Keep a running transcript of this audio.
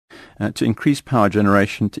to increase power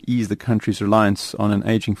generation to ease the country's reliance on an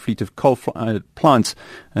aging fleet of coal-fired plants,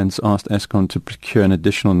 and has asked Eskom to procure an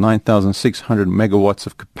additional 9,600 megawatts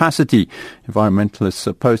of capacity. Environmentalists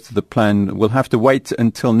opposed to the plan will have to wait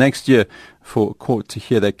until next year for a court to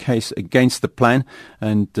hear their case against the plan.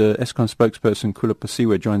 And Eskom spokesperson Khulu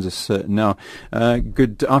Phasiwe joins us now.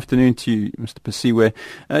 Good afternoon to you, Mr. Phasiwe.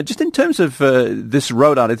 Just in terms of this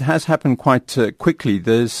rollout, it has happened quite quickly.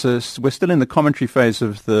 We're still in the commentary phase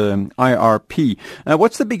of the IRP.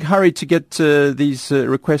 What's the big hurry to get these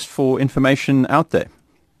requests for information out there?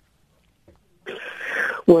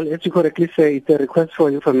 Well, as you correctly say, it's a request for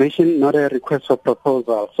information, not a request for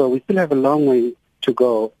proposal. So we still have a long way to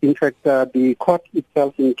go. In fact, the court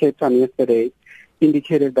itself in Cape Town yesterday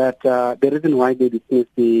indicated that the reason why they dismissed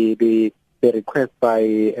the request by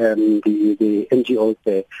the NGOs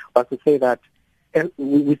there was to say that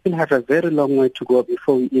we still have a very long way to go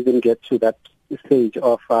before we even get to that stage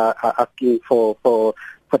of asking for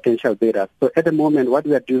potential bidders. So at the moment, what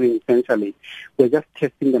we are doing essentially, we're just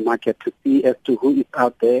testing the market to see as to who is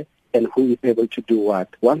out there and who is able to do what.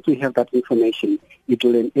 Once we have that information, it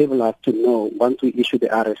will enable us to know, once we issue the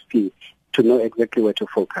RFP, to know exactly where to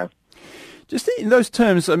focus. Just in those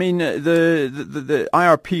terms, I mean, the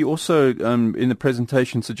IRP also in the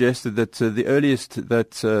presentation suggested that the earliest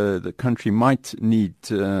that the country might need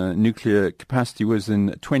nuclear capacity was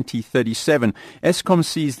in 2037. Eskom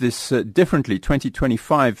sees this differently,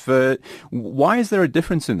 2025. Why is there a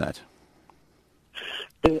difference in that?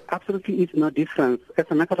 There absolutely is no difference. As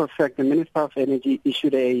a matter of fact, the Minister of Energy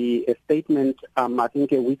issued a statement, I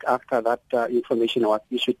think a week after that information was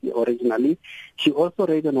issued originally. She also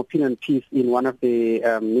read an opinion piece in one of the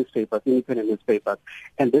newspapers, independent newspapers,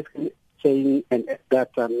 and basically saying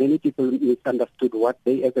that many people misunderstood what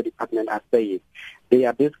they as a department are saying. They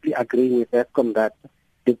are basically agreeing with Eskom that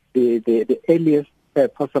the earliest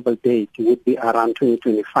possible date would be around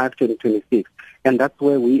 2025, 2026. And that's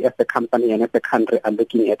where we as a company and as a country are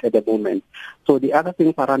looking at the moment. So the other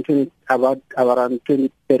things around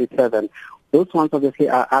 2037, those ones obviously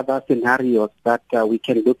are other scenarios that we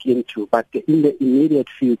can look into. But in the immediate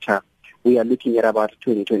future, we are looking at about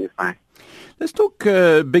 2025. Let's talk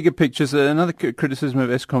bigger pictures. Another criticism of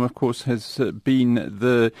Eskom, of course, has been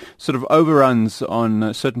the sort of overruns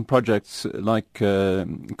on certain projects like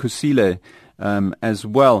Kusile as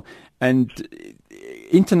well. And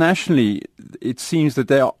internationally, it seems that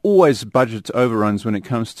there are always budget overruns when it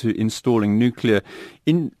comes to installing nuclear.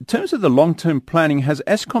 In terms of the long-term planning, has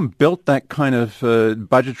Eskom built that kind of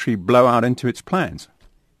budgetary blowout into its plans?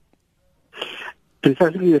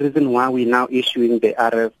 Precisely the reason why we're now issuing the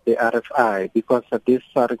RFI, because this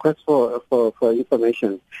request for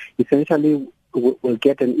information essentially will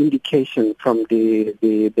get an indication from the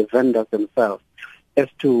vendors themselves as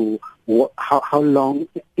to how long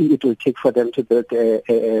it will take for them to build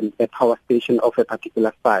a power station of a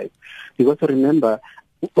particular size. Because remember,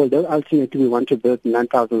 although ultimately we want to build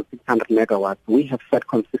 9,600 megawatts, we have said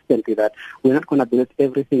consistently that we're not going to build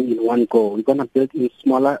everything in one go. We're going to build in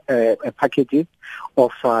smaller packages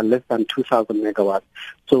of less than 2,000 megawatts.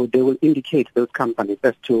 So they will indicate, those companies,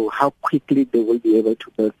 as to how quickly they will be able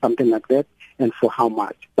to build something like that and for how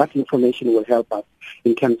much. That information will help us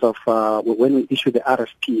in terms of when we issue the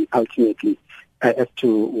RFP ultimately as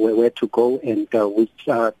to where to go and which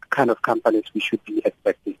kind of companies we should be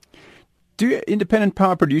expecting. Do independent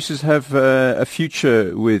power producers have a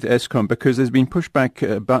future with Eskom? Because there's been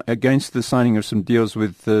pushback against the signing of some deals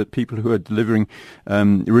with people who are delivering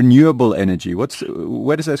renewable energy. Where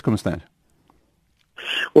does Eskom stand?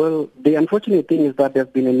 Well, the unfortunate thing is that there's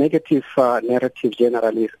been a negative narrative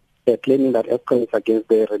generally claiming that Eskom is against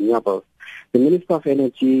the renewables. The Minister of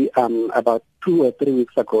Energy about 2 or 3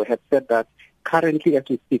 weeks ago had said that currently as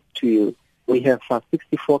we speak to you, we have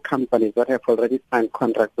 64 companies that have already signed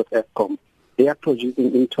contracts with Eskom. They are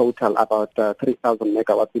producing in total about 3,000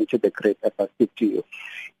 megawatts into the grid as I speak to you.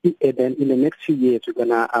 And then in the next few years, we're going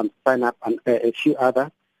to sign up a few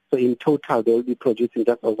others. So in total, they will be producing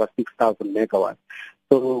just over 6,000 megawatts.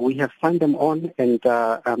 So we have signed them on, and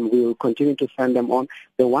we will continue to sign them on.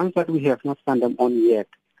 The ones that we have not signed them on yet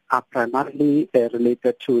are primarily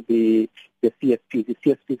related to the CSP. The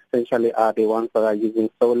CSP essentially are the ones that are using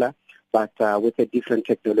solar, but with a different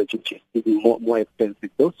technology, which is more expensive.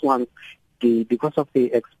 Those ones, because of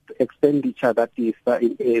the expenditure that is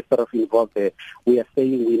sort of involved there, we are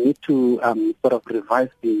saying we need to sort of revise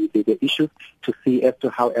the issues to see as to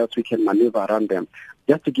how else we can maneuver around them.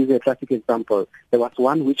 Just to give you a classic example, there was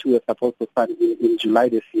one which we were supposed to start in July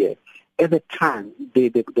this year. At the time,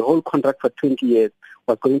 the whole contract for 20 years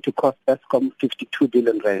was going to cost Eskom 52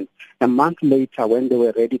 billion rand. A month later, when they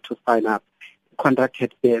were ready to sign up, contract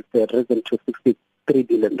had risen to 63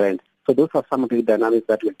 billion rand. So those are some of the dynamics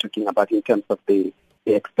that we're talking about in terms of the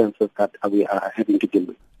expenses that we are having to deal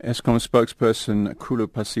with. Eskom Spokesperson Khulu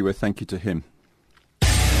Phasiwe, thank you to him.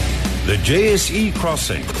 The JSE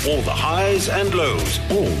Crossing, all the highs and lows,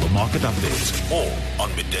 all the market updates, all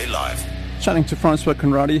on Midday Live. Chatting to Francois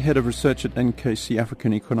Conradi, Head of Research at NKC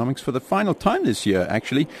African Economics for the final time this year,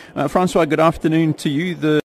 actually. Francois, good afternoon to you.